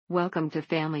Welcome to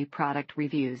Family Product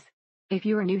Reviews. If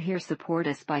you are new here, support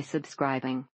us by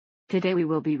subscribing. Today we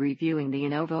will be reviewing the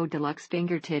Innovo Deluxe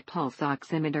Fingertip Pulse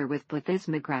Oximeter with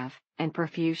Plethysmograph and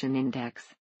Perfusion Index.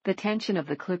 The tension of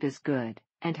the clip is good,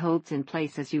 and holds in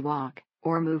place as you walk,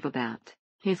 or move about.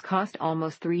 His cost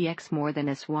almost 3x more than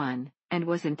S1, and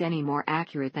wasn't any more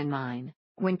accurate than mine.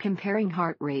 When comparing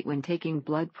heart rate when taking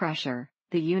blood pressure,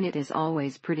 the unit is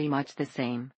always pretty much the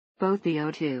same. Both the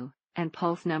O2 and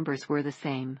pulse numbers were the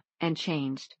same, and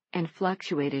changed, and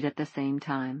fluctuated at the same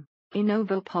time.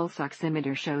 Innovo Pulse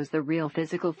Oximeter shows the real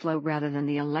physical flow rather than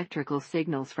the electrical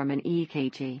signals from an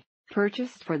EKG.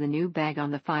 Purchased for the new bag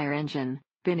on the fire engine,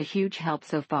 been a huge help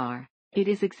so far. It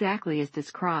is exactly as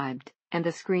described, and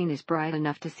the screen is bright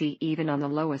enough to see even on the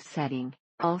lowest setting.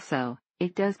 Also,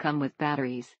 it does come with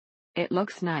batteries. It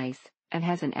looks nice, and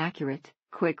has an accurate,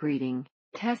 quick reading.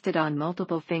 Tested on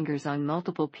multiple fingers on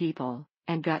multiple people,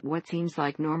 and got what seems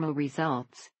like normal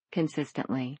results,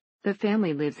 consistently. The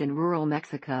family lives in rural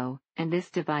Mexico, and this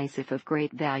device is of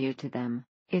great value to them.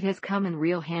 It has come in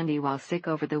real handy while sick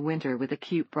over the winter with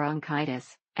acute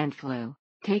bronchitis and flu.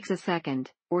 Takes a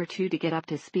second or two to get up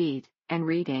to speed and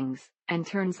readings, and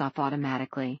turns off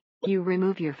automatically. You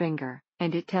remove your finger,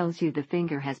 and it tells you the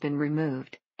finger has been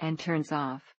removed, and turns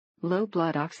off. Low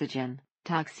blood oxygen,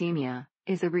 toxemia,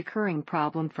 is a recurring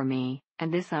problem for me,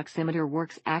 and this oximeter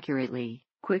works accurately,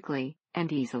 quickly,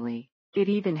 and easily. It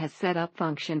even has setup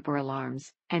function for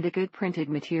alarms, and a good printed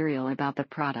material about the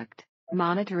product.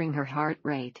 Monitoring her heart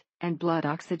rate and blood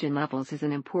oxygen levels is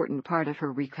an important part of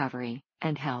her recovery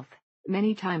and health.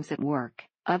 Many times at work,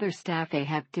 other staff may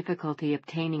have difficulty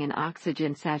obtaining an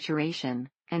oxygen saturation,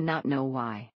 and not know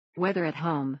why. Whether at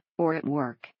home or at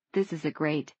work, this is a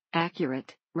great,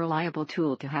 accurate, reliable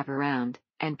tool to have around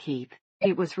and keep.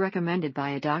 It was recommended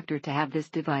by a doctor to have this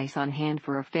device on hand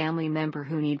for a family member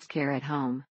who needs care at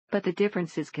home, but the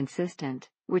difference is consistent,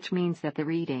 which means that the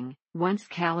reading, once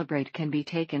calibrated, can be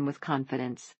taken with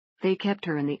confidence. They kept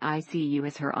her in the ICU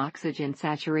as her oxygen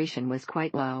saturation was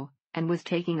quite low, and was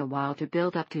taking a while to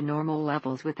build up to normal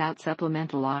levels without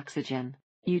supplemental oxygen.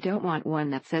 You don't want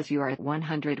one that says you are at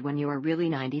 100 when you are really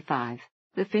 95.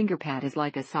 The finger pad is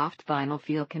like a soft vinyl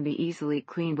feel, can be easily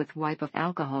cleaned with wipe of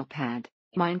alcohol pad.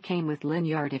 Mine came with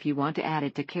LANYARD if you want to add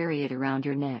it to carry it around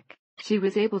your neck. She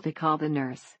was able to call the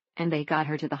nurse, and they got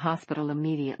her to the hospital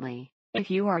immediately.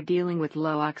 If you are dealing with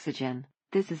low oxygen,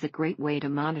 this is a great way to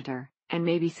monitor, and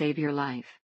maybe save your life.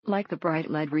 Like the bright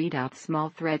LED readout,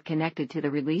 small thread connected to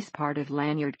the release part of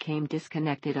LANYARD came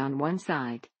disconnected on one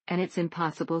side, and it's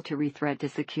impossible to rethread to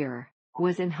secure.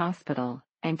 Was in hospital,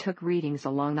 and took readings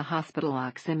along the hospital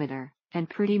oximeter, and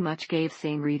pretty much gave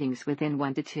same readings within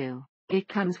 1 to 2. It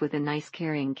comes with a nice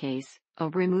carrying case, a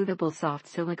removable soft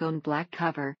silicone black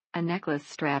cover, a necklace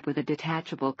strap with a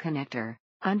detachable connector.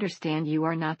 Understand you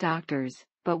are not doctors,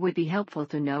 but would be helpful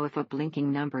to know if a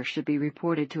blinking number should be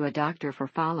reported to a doctor for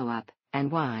follow-up, and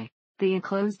why. The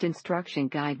enclosed instruction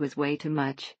guide was way too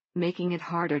much, making it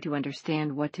harder to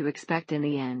understand what to expect in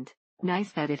the end.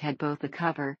 Nice that it had both a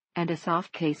cover and a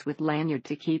soft case with LANYARD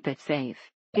to keep it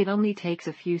safe. It only takes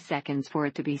a few seconds for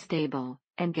it to be stable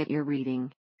and get your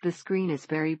reading. The screen is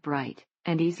very bright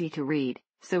and easy to read,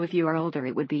 so if you are older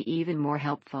it would be even more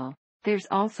helpful. There's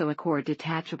also a cord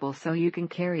detachable so you can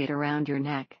carry it around your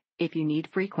neck if you need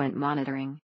frequent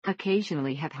monitoring.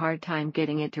 Occasionally have hard time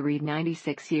getting it to read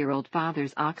 96-year-old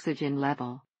father's oxygen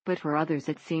level, but for others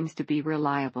it seems to be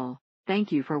reliable.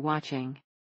 Thank you for watching.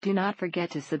 Do not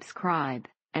forget to subscribe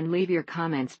and leave your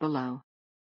comments below.